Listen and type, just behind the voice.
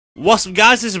What's up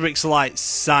guys, this is Rixxalight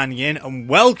signing in and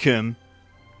welcome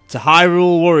to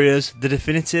Hyrule Warriors, the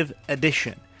Definitive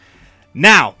Edition.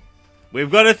 Now, we've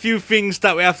got a few things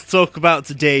that we have to talk about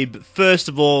today, but first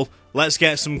of all, let's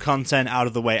get some content out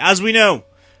of the way. As we know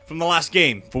from the last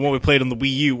game, from what we played on the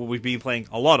Wii U, what we've been playing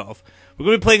a lot of, we're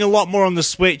going to be playing a lot more on the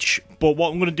Switch, but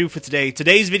what I'm going to do for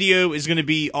today's video is going to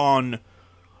be on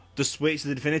the Switch,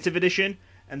 the Definitive Edition,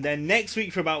 and then next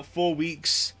week for about 4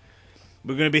 weeks,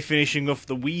 we're going to be finishing off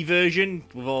the Wii version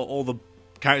with all the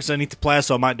characters I need to play,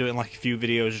 so I might do it in like a few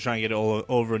videos to try and get it all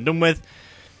over and done with.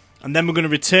 And then we're going to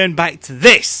return back to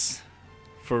this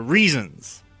for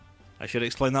reasons. I should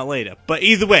explain that later. But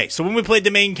either way, so when we played the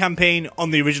main campaign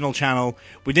on the original channel,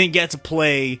 we didn't get to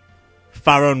play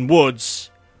Faron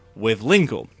Woods with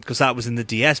Linkle, because that was in the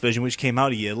DS version, which came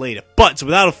out a year later. But so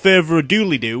without a further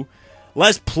ado,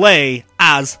 let's play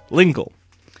as Linkle.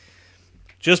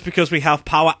 Just because we have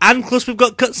power, and plus we've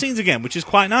got cutscenes again, which is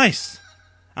quite nice.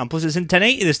 And plus it's in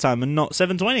 1080 this time, and not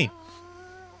 720.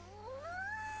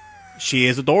 She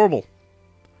is adorable.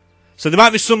 So there might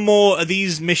be some more of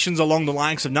these missions along the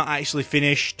line, because I've not actually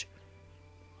finished.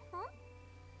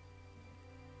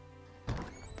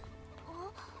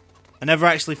 I never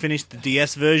actually finished the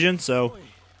DS version, so...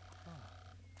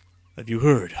 Have you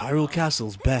heard? Hyrule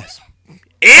Castle's best.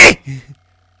 Eh!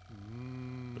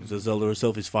 Zelda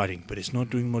herself is fighting, but it's not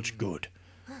doing much good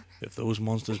if those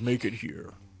monsters make it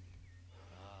here.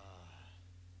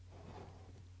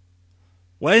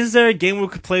 When is there a game where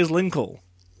we could play as Linkle?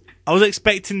 I was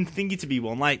expecting Thingy to be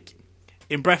one, like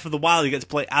in Breath of the Wild you get to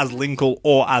play as Linkle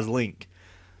or as Link.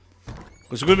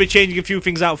 Because we're going to be changing a few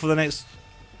things out for the next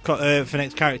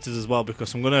characters as well,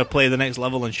 because I'm going to play the next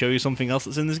level and show you something else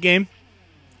that's in this game.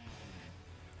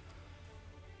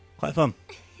 Quite fun.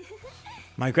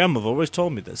 My grandmother always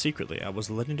told me that secretly I was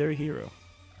a legendary hero.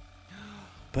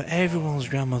 But everyone's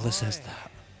grandmother says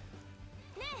that.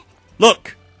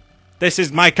 Look! This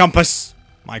is my compass!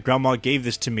 My grandma gave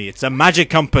this to me. It's a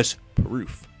magic compass.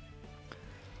 Proof.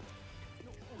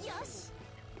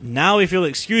 Now if you'll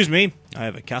excuse me, I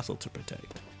have a castle to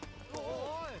protect.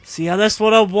 See, yeah, that's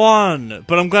what I want.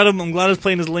 But I'm glad I was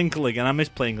playing as Linkle again. I miss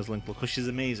playing as Linkle because she's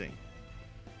amazing.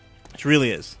 She really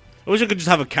is. I wish I could just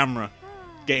have a camera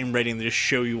getting ready and just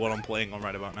show you what I'm playing on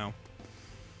right about now.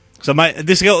 So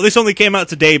this only came out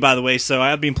today, by the way, so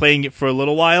I have been playing it for a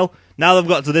little while. Now that I've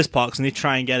got to this part, I need to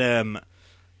try and get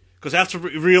because I have to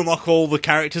re-unlock all the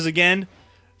characters again.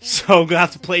 So I'm gonna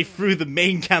have to play through the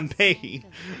main campaign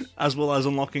as well as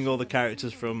unlocking all the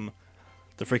characters from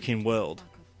the freaking world.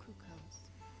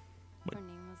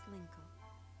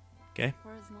 Okay.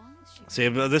 See,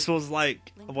 but this was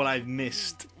like what I've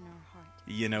missed.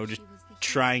 You know, just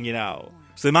trying it out.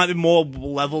 So there might be more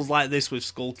levels like this with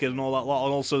Skull Kid and all that lot,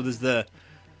 and also there's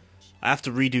I have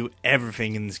to redo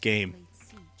everything in this game.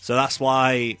 So that's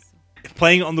why if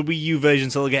playing it on the Wii U version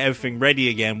until I get everything ready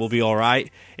again will be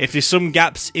alright. If there's some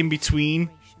gaps in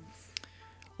between,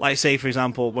 like say for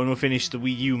example when we finish the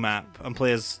Wii U map and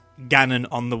play as Ganon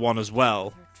on the one as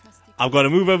well, I've got to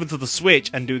move over to the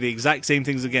Switch and do the exact same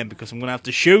things again, because I'm going to have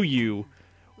to show you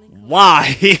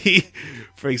why,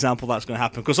 for example, that's going to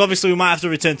happen. Because obviously we might have to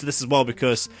return to this as well,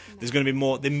 because there's going to be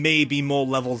more. There may be more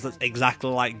levels that's exactly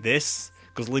like this,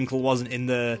 because Linkle wasn't in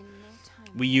the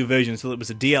Wii U version until it was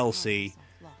a DLC.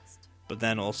 But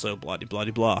then also blah blah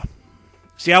blah.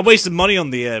 See, I wasted money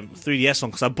on the 3DS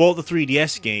one because I bought the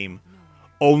 3DS game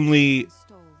only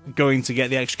going to get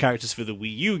the extra characters for the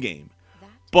Wii U game.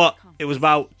 But it was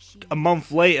about a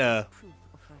month later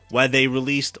where they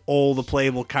released all the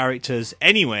playable characters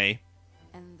anyway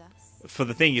for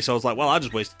the thingy, so I was like, well, I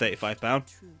just wasted £35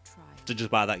 to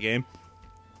just buy that game.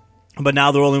 But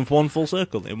now they're all in one full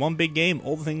circle, in one big game,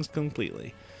 all the things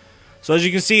completely. So as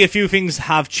you can see, a few things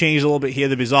have changed a little bit here.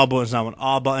 The bizarre button is now an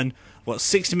R button. I've got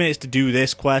 60 minutes to do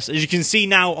this quest. As you can see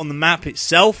now on the map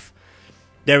itself,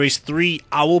 there is 3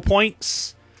 owl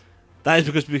points. That is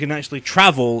because we can actually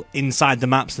travel inside the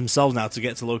maps themselves now to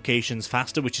get to locations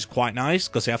faster, which is quite nice,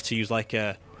 because you have to use like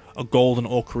a golden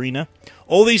ocarina.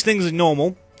 All these things are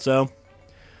normal, so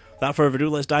without further ado,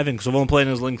 let's dive in, because I'm only playing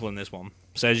as Linkle in this one.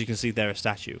 So as you can see, there's a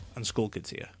statue, and Skull Kid's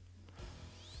here.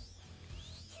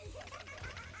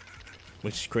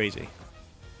 Which is crazy.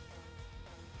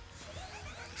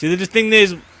 See, the thing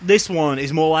is, this one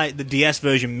is more like the DS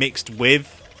version mixed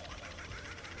with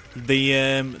the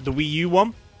Wii U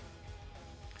one.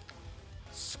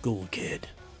 Skull Kid.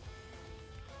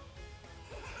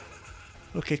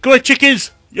 Okay, come on,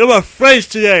 chickens! You're my friends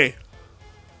today!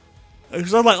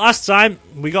 Because unlike last time,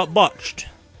 we got botched.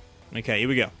 Okay, here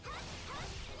we go.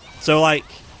 So, like,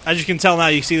 as you can tell now,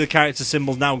 you see the character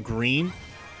symbols now green.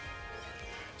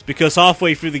 It's Because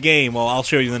halfway through the game, well, I'll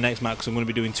show you the next map because I'm going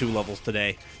to be doing 2 levels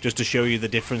today, just to show you the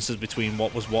differences between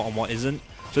what was what and what isn't.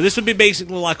 So this would be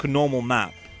basically like a normal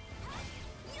map.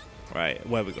 Right,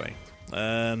 where are we going?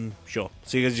 Sure.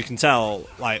 So as you can tell,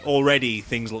 like, already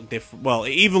things look different. Well,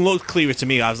 it even looked clearer to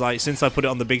me. I was like, since I put it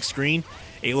on the big screen,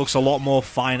 it looks a lot more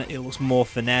fine. It looks more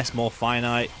finesse, more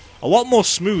finite, a lot more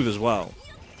smooth as well.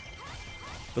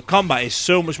 The combat is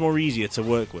so much more easier to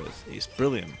work with. It's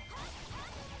brilliant.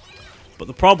 But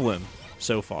the problem,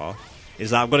 so far, is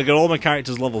that I've got to get all my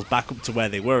characters' levels back up to where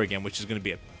they were again, which is going to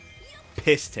be a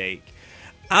piss take.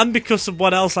 And because of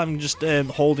what else I'm just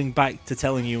holding back to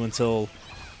telling you until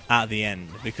at the end.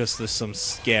 Because there's some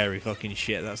scary fucking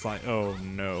shit that's like, oh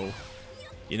no.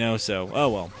 You know, so, oh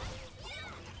well.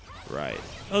 Right.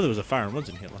 Oh, there was a fire and woods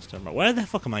in here last time. Right, where the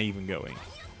fuck am I even going?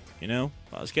 You know?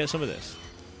 Well, let's get some of this.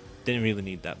 Didn't really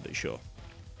need that, but sure.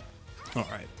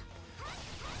 Alright.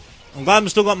 I'm glad I've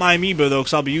still got my amiibo though,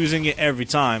 because I'll be using it every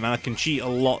time, and I can cheat a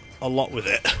lot with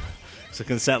it. So I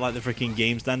can set like the freaking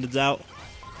game standards out.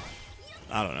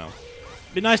 I don't know.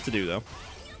 Be nice to do though.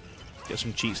 Get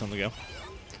some cheats on the go.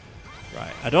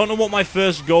 Right. I don't know what my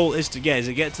first goal is to get. Is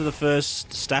it get to the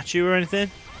first statue or anything?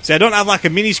 See, I don't have like a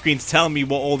mini screen to tell me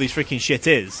what all these freaking shit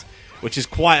is, which is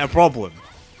quite a problem.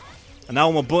 And now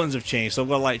all my buttons have changed, so I've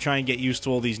got to like try and get used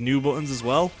to all these new buttons as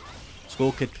well.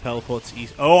 Skull Kid teleports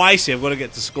east. Oh, I see. I've got to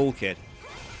get to Skull Kid.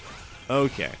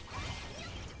 Okay.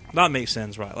 That makes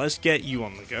sense. Right, let's get you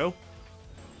on the go.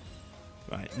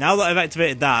 Right, now that I've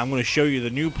activated that, I'm going to show you the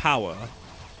new power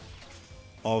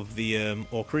of the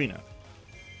Ocarina.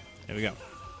 Here we go.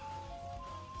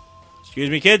 Excuse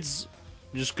me, kids.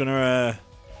 I'm just going to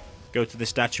go to the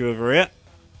statue over here.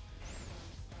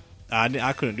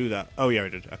 I couldn't do that. Oh, yeah, I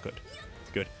did. I could.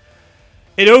 Good.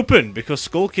 It opened because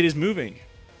Skull Kid is moving.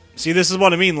 See, this is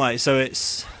what I mean, like, so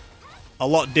it's a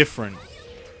lot different.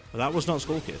 But that was not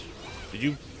Skull Kid. Did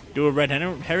you do a red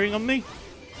herring on me?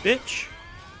 Bitch?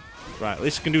 Right, at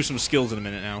least I can do some skills in a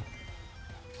minute now.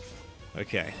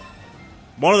 Okay.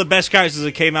 One of the best characters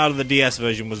that came out of the DS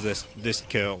version was this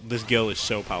girl. This girl is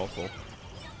so powerful.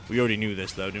 We already knew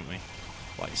this, though, didn't we?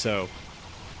 Like, so.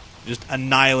 Just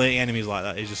annihilating enemies like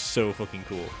that is just so fucking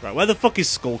cool. Right, where the fuck is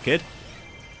Skull Kid?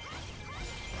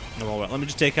 No, alright, let me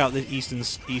just take out this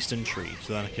eastern tree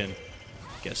so then I can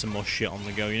get some more shit on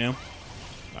the go, you know?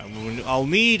 Right, I'll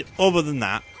need, other than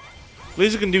that, at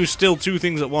least I can do still 2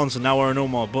 things at once, and now where no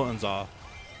more buttons are.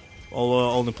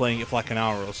 Although only playing it for like an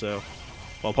hour or so.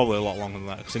 Well, probably a lot longer than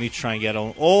that, because I need to try and get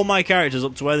all my characters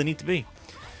up to where they need to be.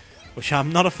 Which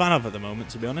I'm not a fan of at the moment,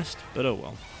 to be honest, but oh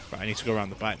well. Right, I need to go around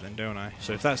the back then, don't I?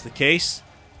 So if that's the case,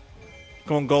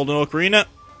 come on, Golden Ocarina.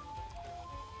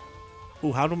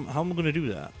 Ooh, how am I going to do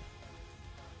that?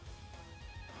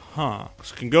 Huh.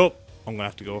 So I can go up. I'm going to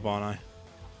have to go up, aren't I?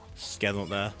 Just get them up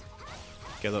there.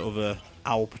 Get that other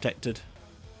owl protected.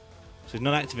 So it's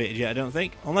not activated yet, I don't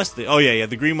think. Unless the... Oh, yeah,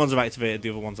 the green ones have activated,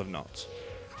 the other ones have not.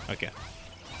 Okay.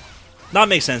 That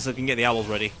makes sense. I can get the owls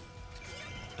ready.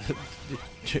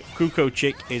 Kuko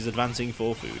Chick is advancing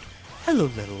for food.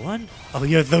 Hello, little one. Oh,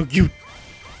 you're so cute.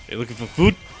 Are you looking for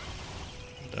food?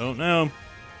 Don't know.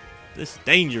 This is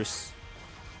dangerous.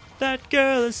 That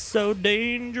girl is so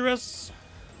dangerous.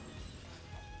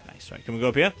 Nice. Right, can we go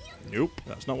up here? Nope.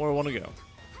 That's not where I want to go.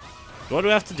 So what do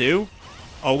I have to do?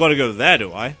 Oh, I've got to go there,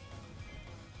 do I?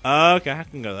 Okay, I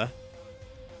can go there.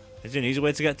 Is there an easy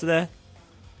way to get to there?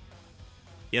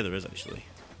 Yeah, there is, actually.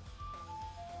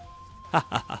 Ha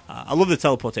ha ha ha. I love the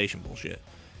teleportation bullshit.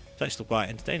 It's actually quite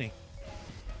entertaining.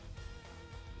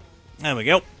 There we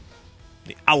go.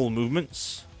 The owl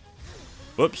movements.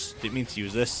 Whoops, didn't mean to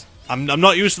use this. I'm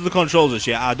not used to the controls just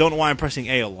yet. I don't know why I'm pressing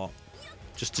A a lot.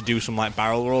 Just to do some, like,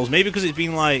 barrel rolls. Maybe because it's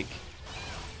been, like...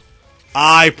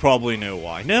 I probably know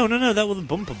why. No, that were the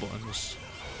bumper buttons.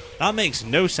 That makes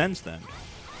no sense, then.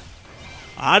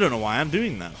 I don't know why I'm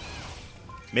doing that.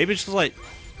 Maybe it's just, like...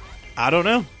 I don't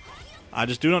know. I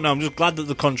just do not know. I'm just glad that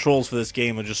the controls for this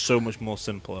game are just so much more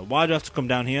simpler. Why do I have to come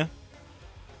down here?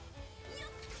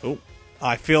 Oh.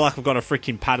 I feel like I've got a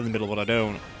freaking pad in the middle, but I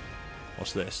don't.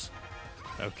 What's this?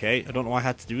 Okay, I don't know why I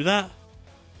had to do that.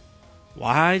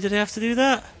 Why did I have to do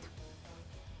that?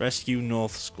 Rescue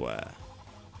North Square.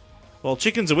 Well,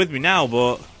 chickens are with me now,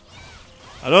 but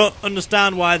I don't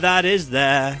understand why that is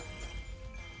there.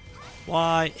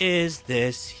 Why is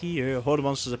this here? Horde of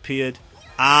monsters appeared.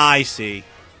 I see.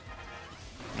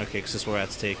 Okay, because this is where I had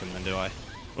to take them then, do I?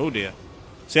 Oh dear.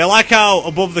 See, I like how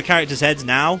above the characters' heads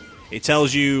now, it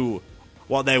tells you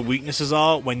what their weaknesses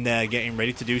are when they're getting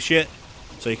ready to do shit.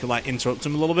 So you can, like, interrupt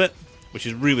them a little bit, which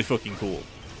is really fucking cool.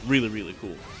 Really, really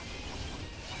cool.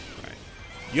 Right.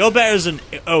 You're better as an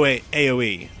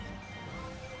AoE.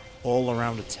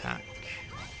 All-around attack.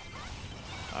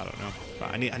 I don't know.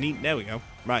 Right, I need. There we go.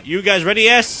 Right, you guys ready?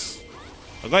 Yes.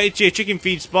 I got you to your chicken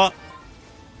feed spot.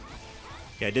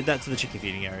 Okay, I did that to the chicken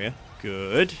feeding area.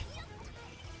 Good.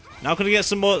 Now can I get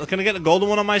some more? Can I get the golden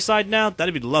one on my side now?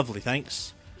 That'd be lovely,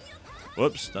 thanks.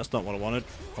 Whoops, that's not what I wanted.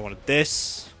 I wanted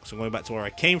this. So I'm going back to where I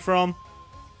came from.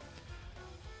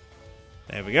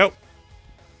 There we go.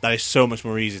 That is so much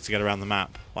more easy to get around the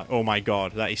map. Like, oh my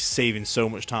god, that is saving so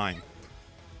much time.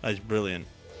 That is brilliant.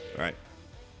 Right.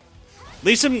 At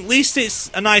least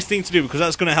it's a nice thing to do, because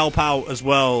that's going to help out as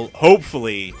well,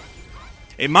 hopefully.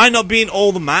 It might not be in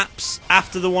all the maps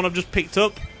after the one I've just picked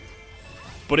up,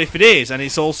 but if it is, and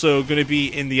it's also going to be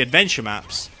in the adventure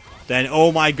maps, then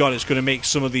oh my god, it's going to make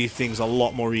some of these things a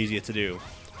lot more easier to do.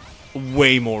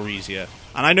 Way more easier.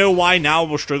 And I know why now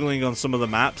we're struggling on some of the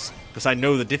maps, because I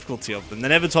know the difficulty of them. They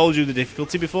never told you the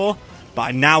difficulty before,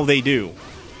 but now they do.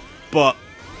 But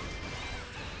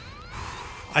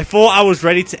I thought I was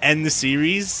ready to end the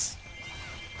series.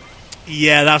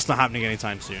 Yeah, that's not happening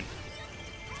anytime soon.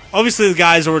 Obviously, the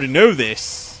guys already know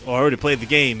this, or already played the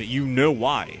game. You know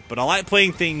why. But I like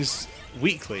playing things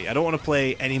weekly. I don't want to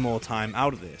play any more time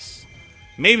out of this.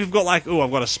 Maybe I've got like, oh,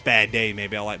 I've got a spare day.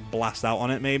 Maybe I'll like blast out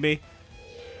on it, maybe.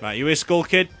 Right, you here, Skull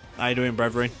Kid? How you doing,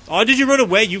 brethren? Oh, did you run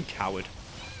away, you coward?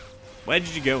 Where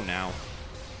did you go now?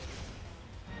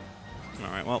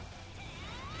 Alright, well.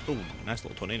 Oh, nice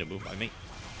little tornado move by me.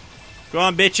 Go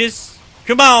on, bitches.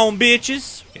 Come on,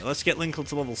 bitches. Okay, let's get Linkle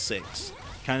to level 6.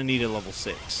 Kind of need a level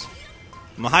 6.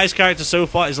 My highest character so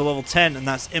far is a level 10, and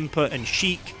that's Impa and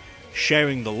Sheik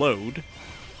sharing the load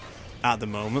at the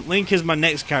moment. Link is my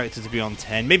next character to be on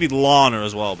 10. Maybe Lana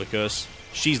as well, because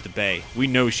she's the bae. We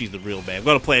know she's the real bae. I've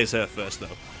got to play as her first,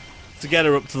 though, to get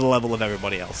her up to the level of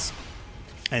everybody else.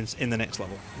 Hence, in the next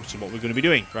level, which is what we're going to be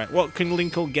doing. Right, what can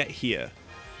Linkle get here?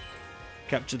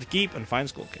 Capture the keep and find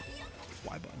Skull Kid.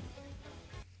 Y button.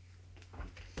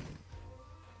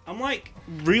 I'm like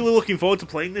really looking forward to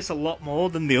playing this a lot more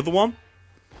than the other one,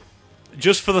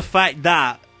 just for the fact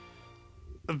that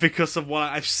because of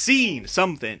what I've seen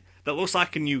something that looks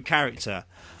like a new character,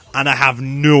 and I have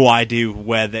no idea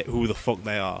who the fuck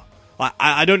they are. Like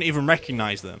I don't even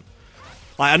recognize them.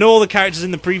 Like I know all the characters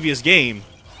in the previous game,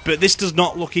 but this does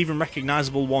not look even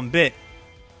recognizable one bit.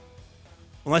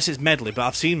 Unless it's Medley, but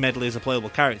I've seen Medley as a playable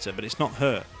character, but it's not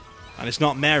her. And it's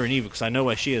not Marin either, because I know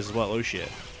where she is as well. Oh shit.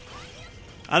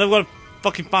 And I've got to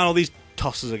fucking find all these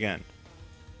tosses again.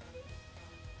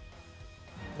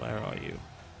 Where are you?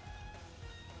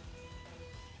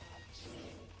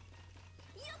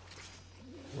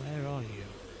 Where are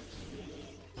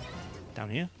you? Down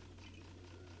here?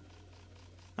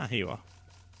 Ah, here you are.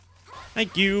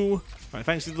 Thank you! Right,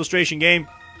 thanks for the illustration game.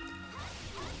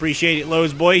 Appreciate it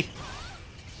loads, boy.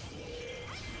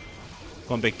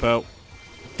 Come on, Big Pearl.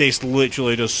 This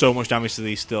literally does so much damage to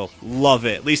these still. Love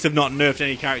it. At least they've not nerfed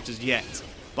any characters yet.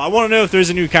 But I want to know if there is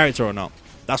a new character or not.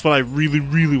 That's what I really,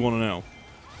 really want to know.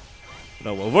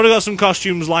 But oh well. We've already got some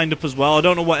costumes lined up as well. I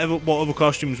don't know what other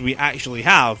costumes we actually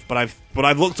have, but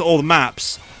I've looked at all the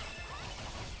maps,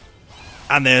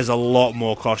 and there's a lot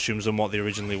more costumes than what there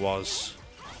originally was.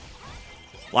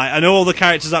 Like, I know all the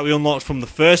characters that we unlocked from the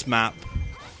first map,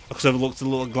 because I've looked a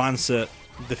little glance at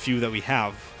the few that we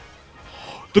have.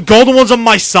 The golden one's on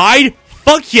my side?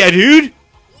 Fuck yeah, dude!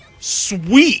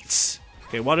 Sweet!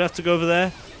 Okay, why do I have to go over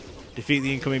there? Defeat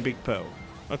the incoming Big Poe.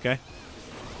 Okay.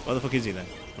 Where the fuck is he then?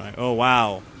 Right. Oh,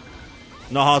 wow.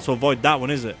 Not hard to avoid that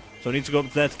one, is it? So I need to go up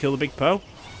there to kill the Big Poe?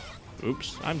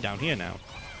 Oops. I'm down here now.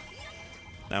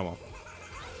 Now well.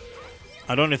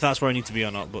 I don't know if that's where I need to be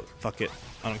or not, but fuck it.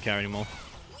 I don't care anymore.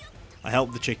 I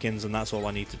helped the chickens, and that's all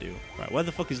I need to do. Right, where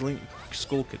the fuck is Link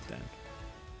Skull Kid then?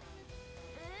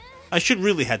 I should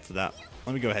really head to that.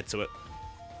 Let me go head to it.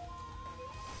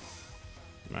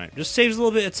 Right, just saves a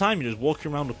little bit of time. You're just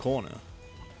walking around the corner.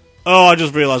 Oh, I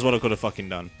just realised what I could have fucking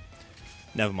done.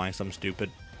 Never mind, I'm stupid.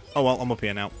 Oh well, I'm up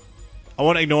here now. I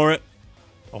won't ignore it.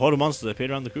 A horde of monsters appeared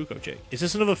around the Kuko chick. Is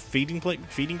this another feeding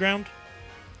ground?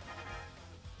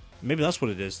 Maybe that's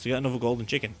what it is, to get another golden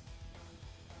chicken.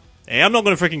 Hey, I'm not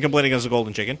going to freaking complain against a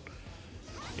golden chicken.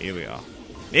 Here we are.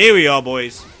 Here we are,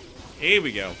 boys. Here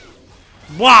we go.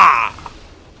 Wah!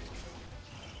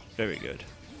 Very good.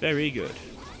 Very good.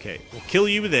 Okay, we'll kill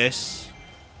you with this.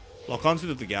 Lock onto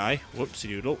the other guy. Whoopsie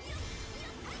doodle.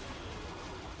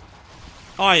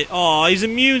 Alright, oh, he's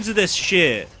immune to this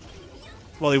shit.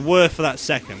 Well, they were for that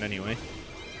second, anyway.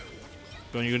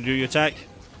 Go on, you gonna do your attack?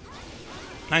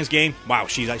 Thanks, game. Wow,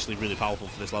 she's actually really powerful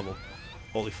for this level.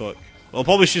 Holy fuck. Well,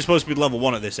 probably she's supposed to be level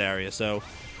 1 at this area, so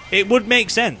it would make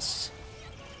sense.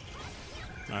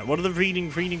 Alright, what do the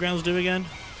feeding grounds do again?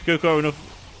 Coco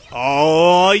enough.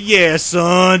 Oh, yeah,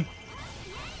 son.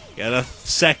 Get a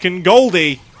second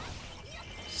Goldie.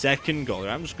 Second Goldie.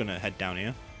 I'm just going to head down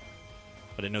here.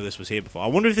 I didn't know this was here before. I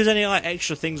wonder if there's any like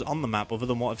extra things on the map other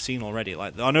than what I've seen already.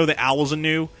 Like, I know the owls are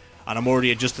new, and I'm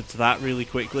already adjusted to that really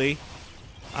quickly.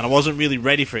 And I wasn't really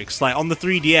ready for it. Cause, like, on the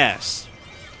 3DS,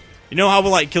 you know how we're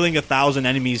like killing 1,000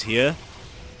 enemies here?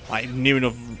 Like, near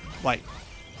enough, like,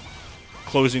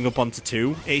 closing up onto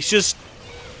 2. It's just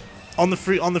on the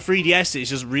 3DS, it's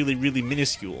just really, really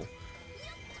minuscule.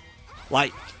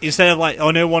 Like, instead of like,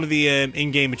 oh no, one of the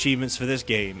in-game achievements for this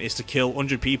game is to kill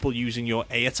 100 people using your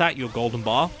A attack, your golden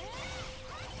bar.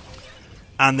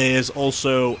 And there's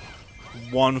also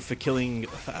one for killing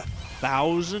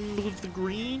 1,000 with the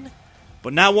green.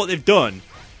 But now what they've done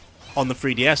on the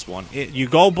 3DS one, your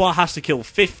gold bar has to kill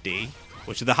 50,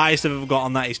 which the highest I've ever got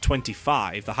on that is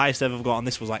 25. The highest I've ever got on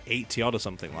this was like 80 odd or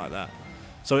something like that.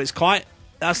 So it's quite,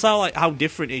 that's how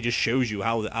different it just shows you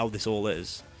how this all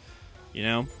is, you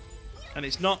know. And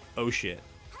it's not, oh shit.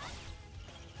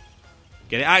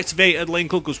 Get it activated,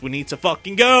 Linkle, because we need to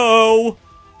fucking go.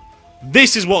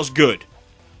 This is what's good.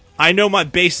 I know my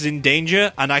base is in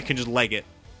danger, and I can just leg it.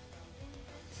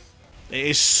 It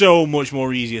is so much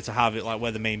more easier to have it like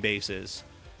where the main base is.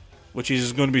 Which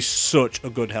is going to be such a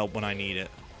good help when I need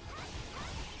it.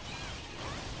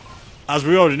 As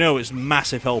we already know, it's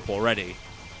massive help already.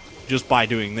 Just by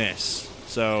doing this.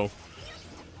 So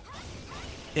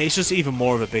it's just even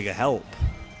more of a bigger help.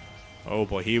 Oh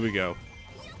boy, here we go.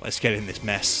 Let's get in this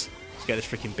mess. Let's get this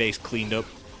freaking base cleaned up.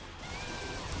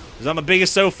 Is that my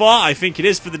biggest so far? I think it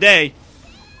is for the day.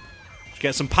 Let's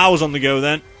get some powers on the go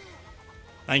then.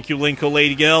 Thank you, Linko,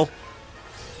 lady girl.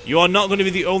 You are not going to be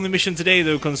the only mission today,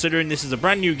 though, considering this is a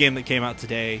brand new game that came out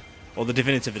today. Or the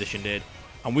Definitive Edition did.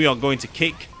 And we are going to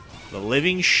kick the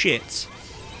living shit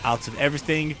out of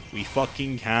everything we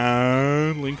fucking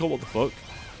can. Linko, what the fuck?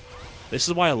 This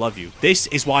is why I love you. This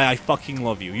is why I fucking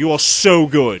love you. You are so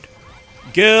good.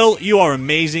 Girl, you are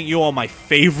amazing. You are my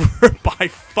favorite by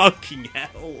fucking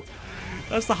hell.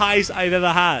 That's the highest I've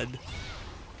ever had.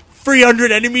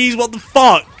 300 enemies? What the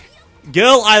fuck?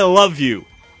 Girl, I love you.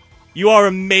 You are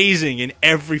amazing in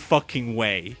every fucking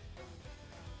way.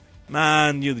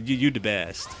 Man, you the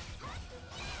best.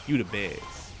 You the best.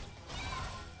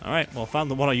 Alright, well, I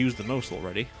found the one I used the most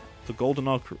already. The Golden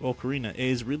Ocarina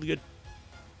is really good.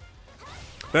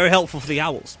 Very helpful for the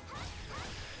owls.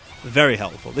 Very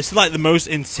helpful. This is like the most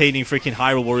entertaining freaking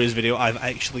Hyrule Warriors video I've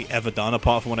actually ever done,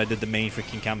 apart from when I did the main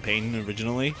freaking campaign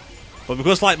originally. But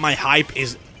because like my hype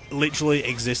is literally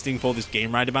existing for this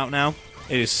game right about now,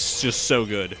 it is just so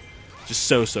good. Just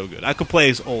so good. I could play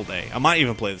this all day. I might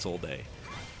even play this all day.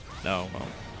 No, well,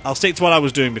 I'll stick to what I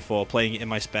was doing before, playing it in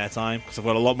my spare time, because I've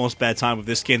got a lot more spare time with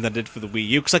this game than I did for the Wii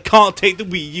U, because I can't take the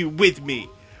Wii U with me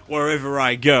wherever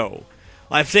I go.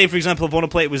 Like, say, for example, if I want to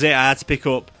play it with it, I had to pick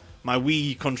up my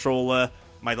Wii controller,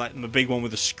 my big one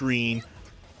with a screen,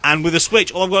 and with a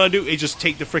Switch, all I've got to do is just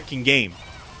take the freaking game.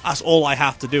 That's all I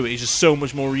have to do. It's just so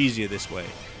much more easier this way.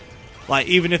 Like,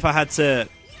 even if I had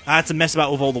to mess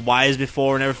about with all the wires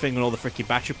before and everything, and all the freaking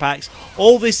battery packs,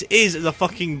 all this is a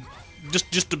fucking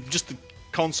just the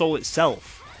console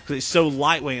itself, because it's so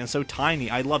lightweight and so tiny.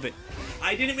 I love it.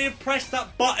 I didn't mean to press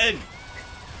that button.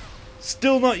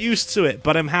 Still not used to it,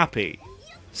 but I'm happy.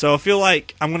 So I feel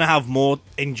like I'm going to have more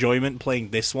enjoyment playing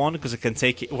this one, because I can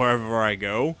take it wherever I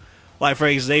go. Like, for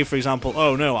example,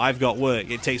 oh no, I've got work.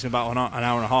 It takes me about an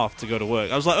hour and a half to go to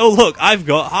work. I was like, oh look, I've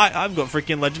got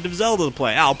freaking Legend of Zelda to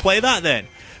play. I'll play that then.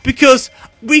 Because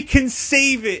we can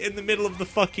save it in the middle of the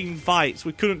fucking fights.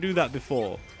 We couldn't do that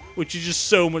before. Which is just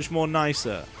so much more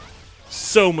nicer.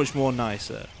 So much more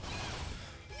nicer.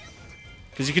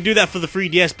 Because you can do that for the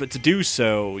 3DS, but to do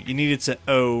so, you needed to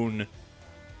own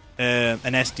an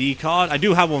SD card. I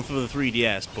do have one for the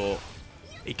 3DS, but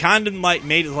it kind of like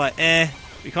made it like,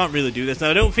 we can't really do this. Now,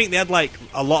 I don't think they had like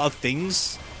a lot of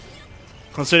things,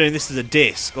 considering this is a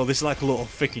disc, or this is like a little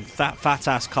freaking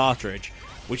fat-ass cartridge,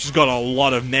 which has got a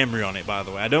lot of memory on it, by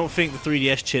the way. I don't think the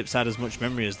 3DS chips had as much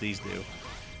memory as these do.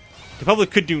 They probably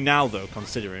could do now, though,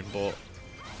 considering, but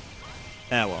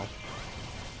well.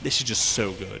 This is just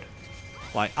so good.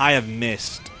 Like, I have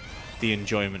missed the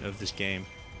enjoyment of this game.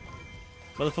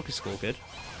 Where the fuck is Skull Kid?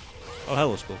 Oh,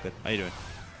 hello, Skull Kid. How you doing?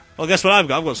 Well, guess what I've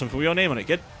got? I've got something with your name on it,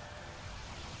 kid.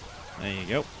 There you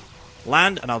go.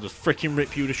 Land, and I'll just freaking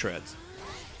rip you to shreds.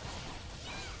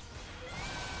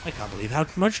 I can't believe how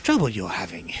much trouble you're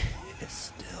having.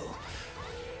 Still.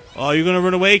 Oh, you gonna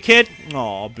run away, kid?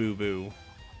 Aw, boo-boo.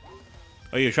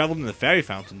 Oh, you travelled in the fairy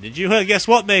fountain, did you? Guess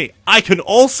what, mate? I can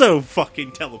also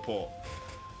fucking teleport.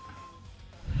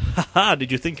 Haha,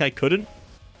 did you think I couldn't?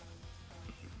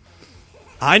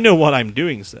 I know what I'm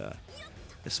doing, sir.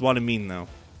 This is what I mean, though.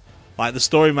 Like, the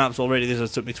story maps already, this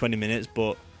has took me 20 minutes,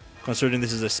 but considering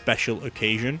this is a special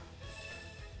occasion,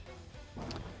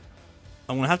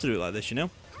 I'm going to have to do it like this, you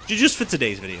know? Just for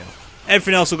today's video.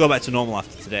 Everything else will go back to normal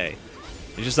after today.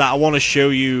 It's just that I want to show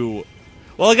you...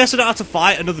 Well, I guess I don't have to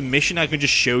fight another mission. I can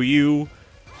just show you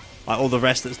like all the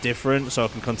rest that's different, so I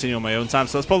can continue on my own time.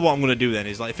 So that's probably what I'm going to do then,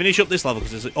 is like finish up this level,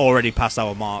 because it's already past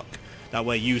our mark that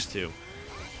we're used to.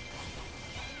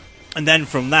 And then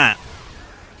from that,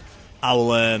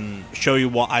 I'll show you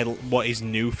what is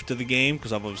new to the game,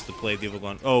 because I've obviously played the other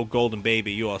one. Oh, Golden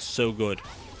Baby, you are so good.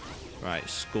 Right,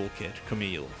 Skull Kid, come here,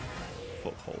 you little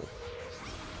fuckhole.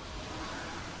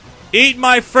 Eat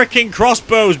my freaking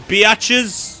crossbows,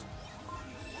 biatches!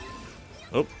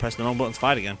 Oh, press the wrong button to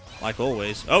fight again, like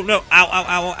always. Oh no, ow, ow,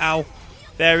 ow, ow.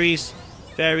 Fairies,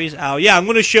 fairies, ow. Yeah, I'm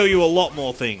going to show you a lot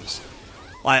more things.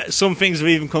 Like, some things have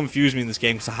even confused me in this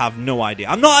game because I have no idea.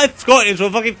 I've got into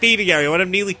a fucking feeding area when I've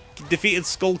nearly defeated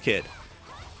Skull Kid.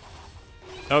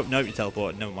 Oh, no, you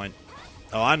teleported. Never mind.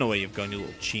 Oh, I know where you've gone, you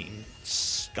little cheating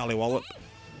scallywallop.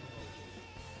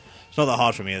 It's not that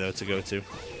hard for me, though, to go to.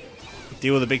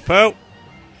 Deal with a big Poe.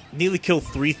 Nearly killed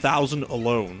 3,000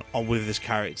 alone with this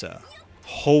character.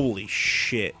 Holy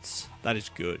shit. That is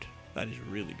good. That is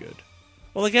really good.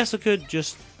 Well, I guess I could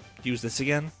just use this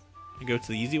again and go to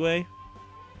the easy way.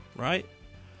 Right?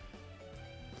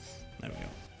 There we go.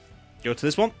 Go to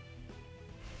this one.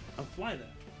 I'll fly there.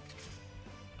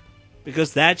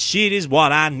 Because that shit is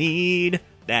what I need.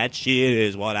 That shit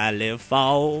is what I live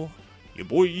for. You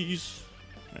boys.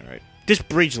 Alright. This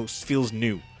bridge feels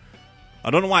new.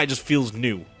 I don't know why it just feels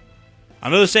new. I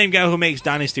know the same guy who makes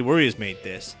Dynasty Warriors made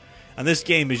this. And this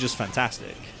game is just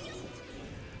fantastic.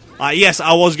 Yes,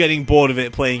 I was getting bored of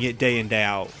it playing it day in, day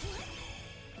out.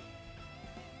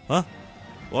 Huh?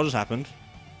 What just happened?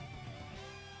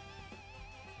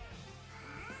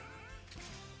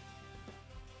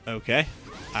 Okay.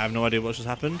 I have no idea what just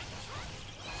happened.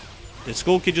 Did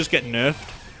Skull Kid just get nerfed?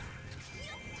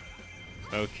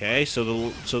 Okay, so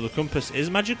the compass is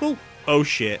magical? Oh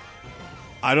shit.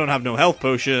 I don't have no health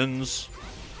potions.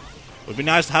 Would be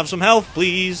nice to have some health,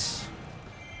 please.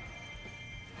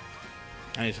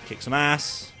 I need to kick some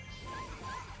ass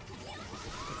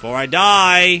before I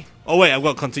die. Oh wait, I've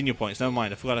got continue points. Never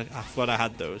mind. I forgot I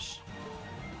had those.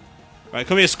 Right,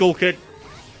 come here, Skull Kid.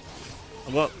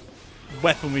 I've got a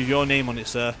weapon with your name on it,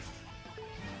 sir.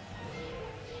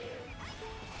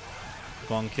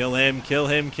 Come on, kill him, kill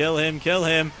him, kill him, kill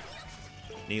him.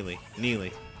 Nearly,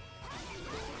 nearly.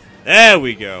 There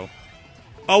we go.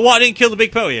 Oh, what? I didn't kill the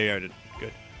big Poe. Yeah, I did.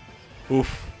 Good.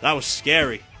 Oof, that was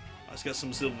scary. Let's get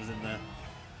some silvers in there.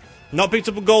 Not picked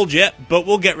up a gold yet, but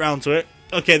we'll get round to it.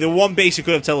 Okay, the one base you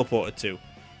could have teleported to.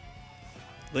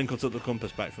 Linkle took the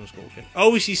compass back from Skull Kid.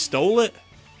 Oh, he stole it?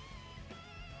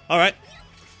 Alright.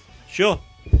 Sure.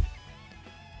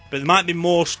 But there might be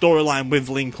more storyline with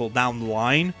Linkle down the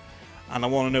line. And I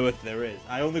want to know if there is.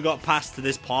 I only got past to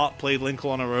this part, played Linkle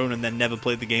on her own, and then never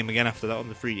played the game again after that on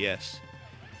the 3DS.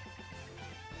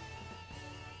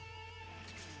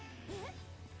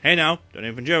 Hey now, don't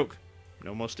even joke.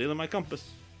 No more stealing my compass.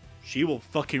 She will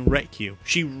fucking wreck you.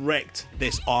 She wrecked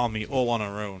this army all on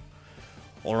her own.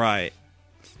 Alright.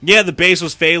 Yeah, the base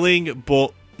was failing,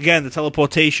 but again, the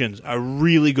teleportation's a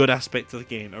really good aspect of the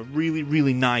game. A really,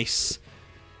 really nice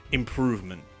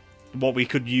improvement. What we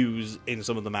could use in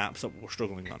some of the maps that we're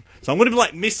struggling on. So I'm going to be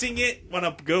like missing it when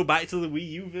I go back to the Wii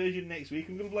U version next week.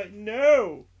 I'm going to be like,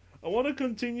 no! I want to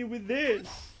continue with this.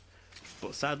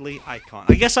 But sadly, I can't.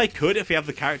 I guess I could if we have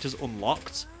the characters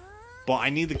unlocked. But I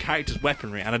need the character's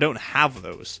weaponry, and I don't have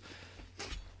those.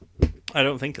 I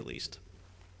don't think, at least.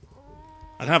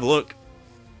 I can have a look.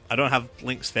 I don't have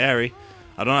Link's Fairy.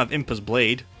 I don't have Impa's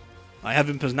Blade. I have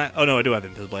Impa's oh no, I do have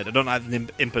Impa's Blade. I don't have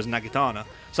Impa's Nagatana.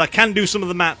 So I can do some of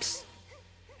the maps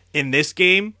in this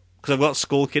game, because I've got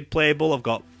Skull Kid playable. I've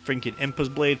got freaking Impa's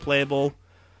Blade playable.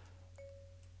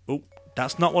 Oh,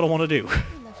 that's not what I want to do.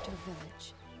 She left her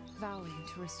village, vowing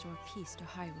to restore peace to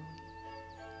Hyrule.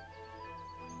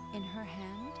 In her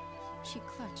hand, she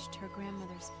clutched her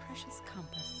grandmother's precious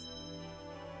compass.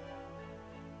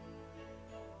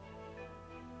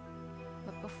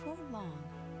 But before long,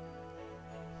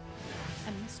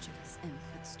 a mischievous imp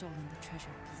had stolen the treasured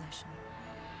possession.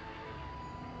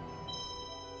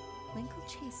 Linkle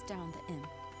chased down the imp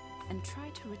and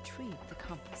tried to retrieve the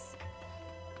compass.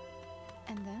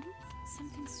 And then,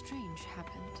 something strange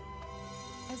happened.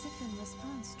 As if in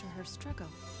response to her struggle,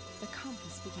 the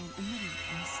compass began emitting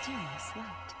a mysterious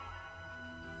light.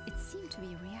 It seemed to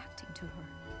be reacting to her.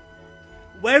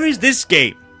 Where is this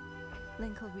game?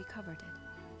 Linkle recovered it,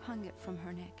 hung it from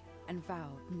her neck, and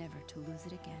vowed never to lose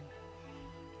it again.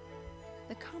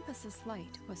 The compass's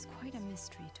light was quite a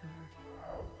mystery to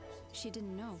her. She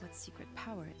didn't know what secret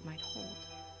power it might hold.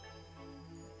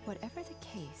 Whatever the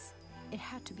case, it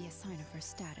had to be a sign of her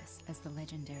status as the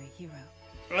legendary hero.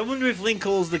 I wonder if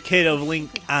Linkle's the kid of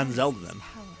Link and Zelda then.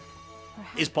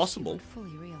 It's possible.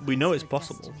 We know it's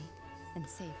possible. And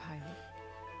save Hyrule.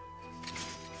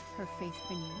 Her faith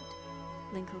renewed,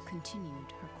 Linkle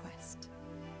continued her quest.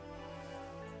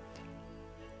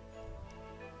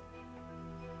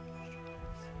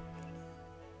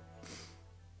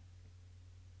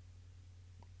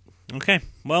 Okay,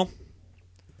 well,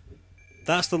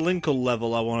 that's the Linkle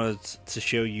level I wanted to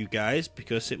show you guys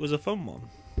because it was a fun one.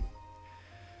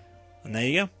 And there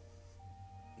you go.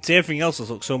 See, everything else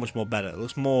looks so much more better. It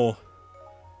looks more...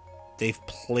 They've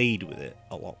played with it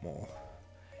a lot more.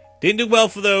 Didn't do well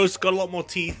for those. Got a lot more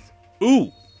teeth.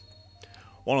 Ooh!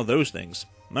 One of those things.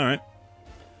 Alright.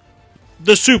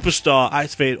 The Superstar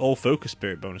activated all Focus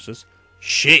Spirit bonuses.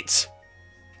 Shit!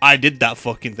 I did that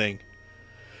fucking thing.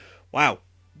 Wow.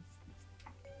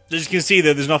 As you can see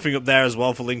there's nothing up there as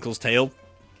well for Linkle's tail.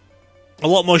 A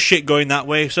lot more shit going that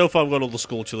way. So far I've got all the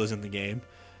Skulltulas in the game.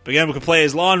 But again, we can play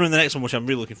as Lana in the next one, which I'm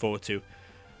really looking forward to.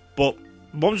 But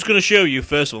what I'm just going to show you,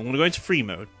 first of all, I'm going to go into free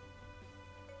mode.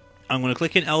 I'm going to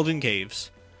click in Elden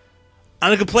Caves.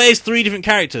 And I can play as 3 different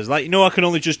characters. Like, you know, I can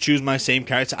only just choose my same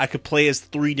character. I could play as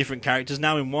 3 different characters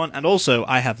now in one. And also,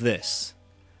 I have this.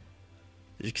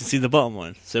 As you can see the bottom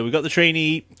one. So we've got the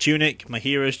trainee tunic, my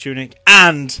hero's tunic,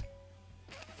 and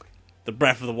the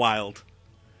Breath of the Wild.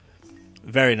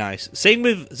 Very nice. Same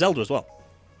with Zelda as well.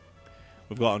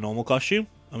 We've got a normal costume,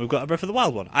 and we've got a Breath of the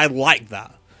Wild one. I like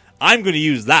that. I'm going to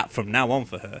use that from now on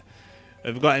for her.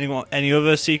 Have we got any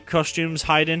other secret costumes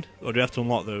hiding? Or do we have to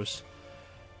unlock those?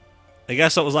 I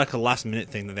guess that was like a last minute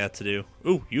thing that they had to do.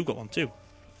 Ooh, you got one too.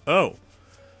 Oh.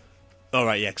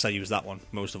 Alright, yeah, because I used that one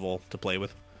most of all to play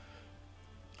with.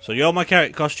 So you're my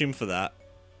character costume for that.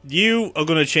 You are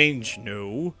going to change...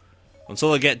 No.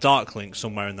 Until I get Dark Link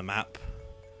somewhere in the map.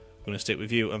 I'm going to stick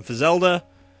with you. And for Zelda,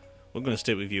 we're going to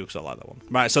stick with you because I like that one.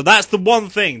 Right, so that's the one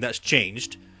thing that's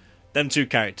changed. Them 2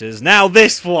 characters. Now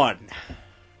this one.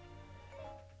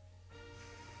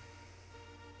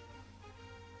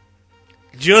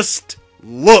 Just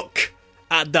look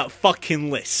at that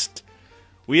fucking list.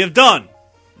 We have done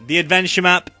the adventure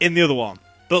map in the other one.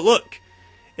 But look,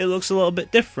 it looks a little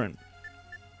bit different.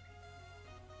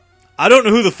 I don't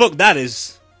know who the fuck that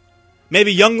is.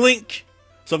 Maybe Young Link?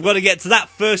 So I've got to get to that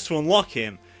first to unlock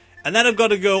him. And then I've got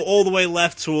to go all the way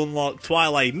left to unlock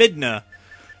Twilight Midna.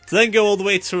 To then go all the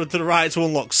way to the right to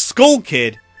unlock Skull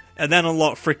Kid. And then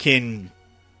unlock freaking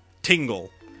Tingle.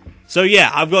 So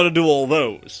yeah, I've got to do all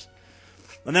those.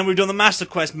 And then we've done the Master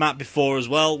Quest map before as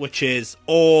well, which is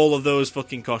all of those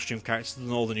fucking costume characters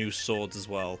and all the new swords as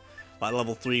well. Like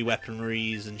level 3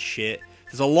 weaponries and shit.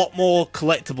 There's a lot more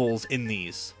collectibles in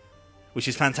these, which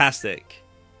is fantastic.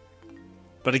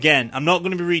 But again, I'm not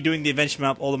going to be redoing the Adventure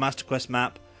map or the Master Quest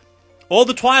map or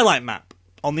the Twilight map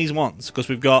on these ones, because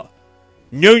we've got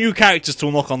no new characters to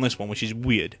unlock on this one, which is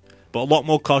weird. But a lot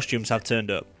more costumes have turned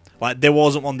up. Like, there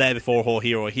wasn't one there before or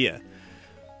here or here.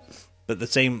 But the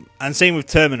same, and same with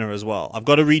Termina as well. I've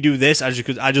got to redo this as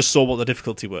I just saw what the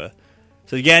difficulty were.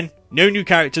 So again, no new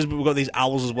characters, but we've got these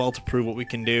owls as well to prove what we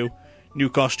can do. New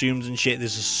costumes and shit.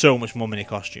 There's just so much more mini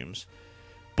costumes.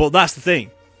 But that's the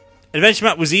thing. Adventure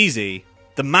map was easy.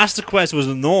 The Master Quest was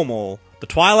the normal. The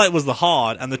Twilight was the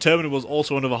hard, and the Termina was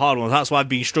also one of the hard ones. That's why I've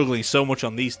been struggling so much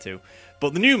on these 2.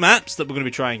 But the new maps that we're going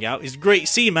to be trying out is Great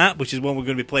Sea Map, which is one we're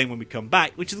going to be playing when we come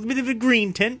back, which is a bit of a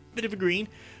green tint, bit of a green.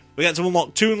 We get to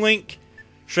unlock Toon Link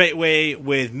straight away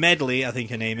with Medley, I think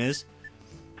her name is.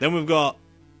 Then we've got...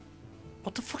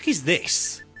 What the fuck is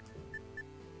this?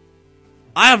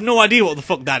 I have no idea what the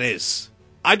fuck that is.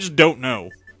 I just don't know.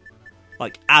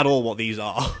 Like, at all what these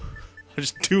are. I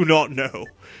just do not know.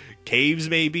 Caves,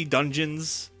 maybe?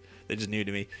 Dungeons? They're just new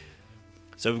to me.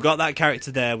 So we've got that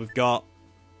character there. We've got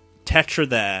Tetra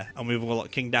there. And we've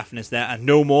got King Daphnis there. And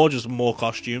no more, just more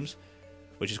costumes.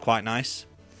 Which is quite nice.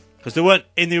 Because they weren't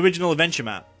in the original adventure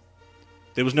map.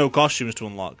 There was no costumes to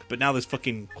unlock. But now there's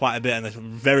fucking quite a bit. And there's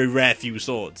very rare few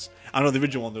swords. I know the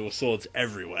original one, there were swords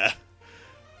everywhere.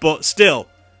 But still,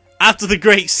 after the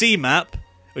Great Sea Map,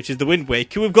 which is the Wind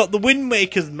Waker, we've got the Wind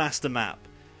Waker's Master Map.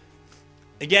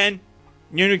 Again,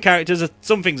 new characters,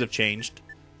 some things have changed,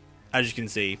 as you can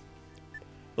see.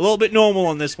 A little bit normal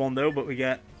on this one though, but we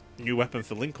get a new weapon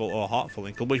for Linkle, or heart for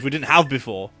Linkle, which we didn't have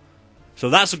before. So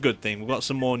that's a good thing. We've got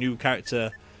some more new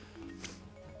character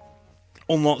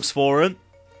unlocks for him.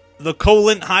 the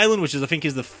Colint Highland, which is I think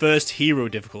is the first hero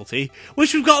difficulty,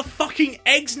 which we've got fucking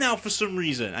eggs now for some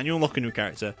reason, and you unlock a new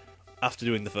character after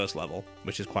doing the first level,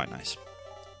 which is quite nice.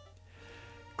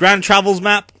 Grand Travels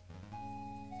map,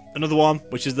 another one,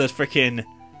 which is the freaking,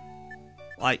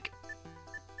 like,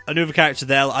 another character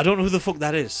there. I don't know who the fuck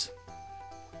that is.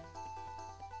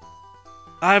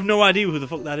 I have no idea who the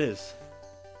fuck that is.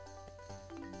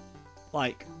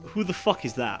 Like, who the fuck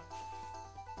is that?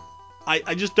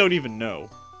 I just don't even know.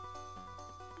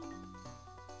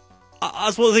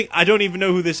 That's one thing, I don't even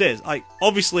know who this is. Like,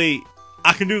 obviously,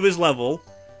 I can do this level.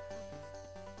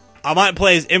 I might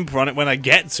play as Imper on it when I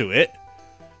get to it.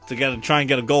 To try and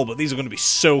get a goal, but these are going to be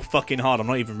so fucking hard. I'm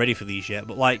not even ready for these yet.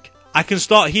 But, like, I can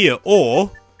start here,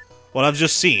 or, what I've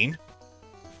just seen,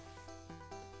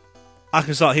 I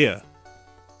can start here.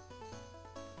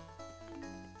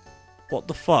 What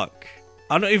the fuck?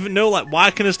 I don't even know, like,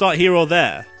 why can I start here or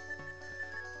there?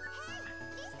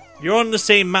 You're on the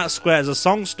same map square as a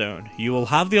Songstone. You will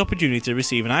have the opportunity to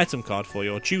receive an item card for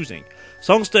your choosing.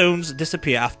 Songstones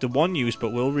disappear after one use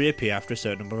but will reappear after a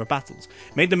certain number of battles.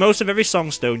 Make the most of every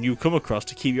Songstone you come across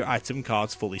to keep your item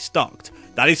cards fully stocked.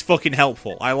 That is fucking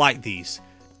helpful. I like these.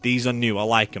 These are new. I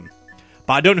like them.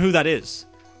 But I don't know who that is.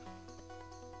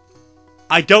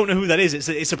 I don't know who that is.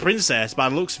 It's a princess by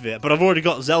the looks of it, but I've already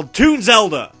got Zelda. Toon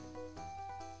Zelda!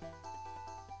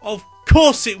 Of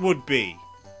course it would be.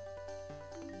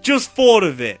 Just thought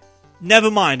of it. Never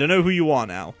mind, I know who you are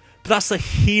now. But that's the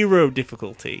hero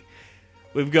difficulty.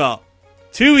 We've got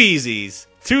 2 easies,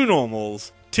 2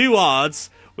 normals, 2 hards,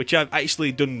 which I've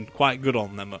actually done quite good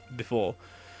on them before.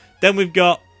 Then we've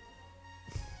got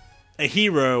a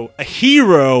hero,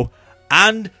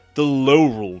 and the low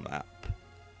rule map.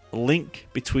 Link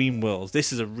between worlds.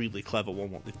 This is a really clever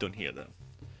one, what they've done here, though.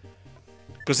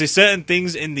 Because there's certain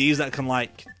things in these that can,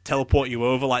 like, teleport you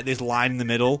over, like this line in the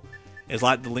middle. Is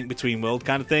like the link between world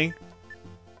kind of thing.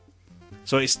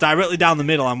 So it's directly down the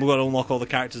middle and we're going to unlock all the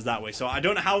characters that way. So I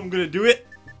don't know how I'm going to do it.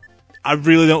 I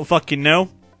really don't fucking know.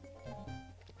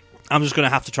 I'm just going to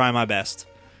have to try my best.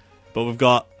 But we've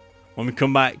got, when we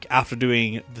come back after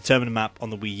doing the Terminal map on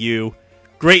the Wii U,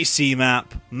 Great Sea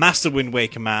map, Master Wind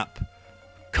Waker map,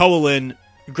 Colin,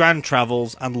 Grand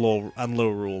Travels, and Low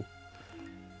Rule.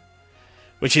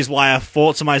 Which is why I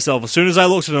thought to myself, as soon as I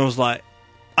looked at it, I was like,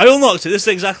 I unlocked it. This is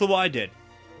exactly what I did.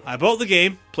 I bought the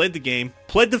game, played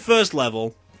the first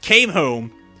level, came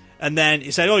home, and then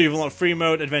it said, oh, you've unlocked free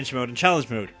mode, adventure mode, and challenge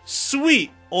mode. Sweet!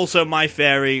 Also, my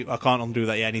fairy, I can't undo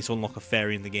that yet. I need to unlock a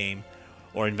fairy in the game,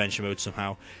 or adventure mode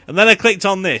somehow. And then I clicked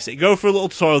on this. It go for a little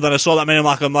tutorial, then I saw that menu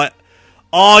mark, I'm like,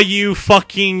 are you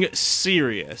fucking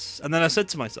serious? And then I said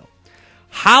to myself,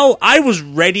 how I was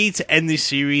ready to end this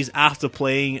series after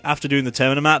doing the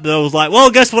Terminal map, but I was like, well,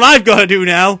 guess what I've got to do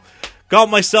now? Got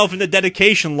myself in the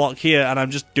dedication lock here, and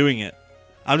I'm just doing it.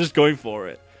 I'm just going for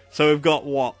it. So we've got,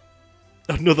 what?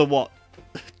 Another, what?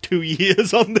 2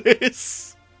 years on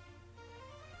this?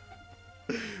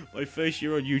 My first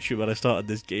year on YouTube, and I started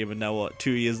this game, and now, what?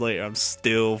 2 years later, I'm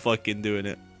still fucking doing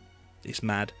it. It's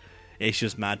mad. It's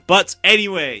just mad. But,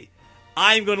 anyway,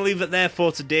 I'm going to leave it there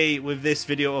for today with this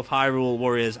video of Hyrule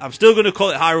Warriors. I'm still going to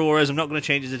call it Hyrule Warriors. I'm not going to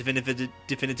change it to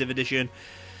Definitive Edition.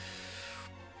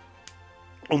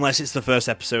 Unless it's the first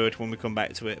episode when we come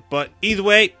back to it. But either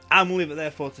way, I'm going to leave it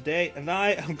there for today. And I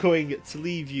am going to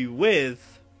leave you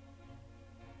with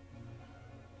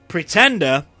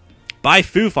Pretender by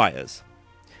Foo Fighters.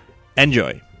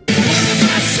 Enjoy. What if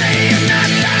I say I'm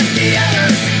not like the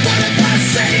others? What if I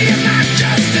say I'm not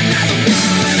just another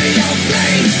one of your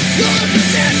brains? You're a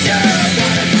pretender.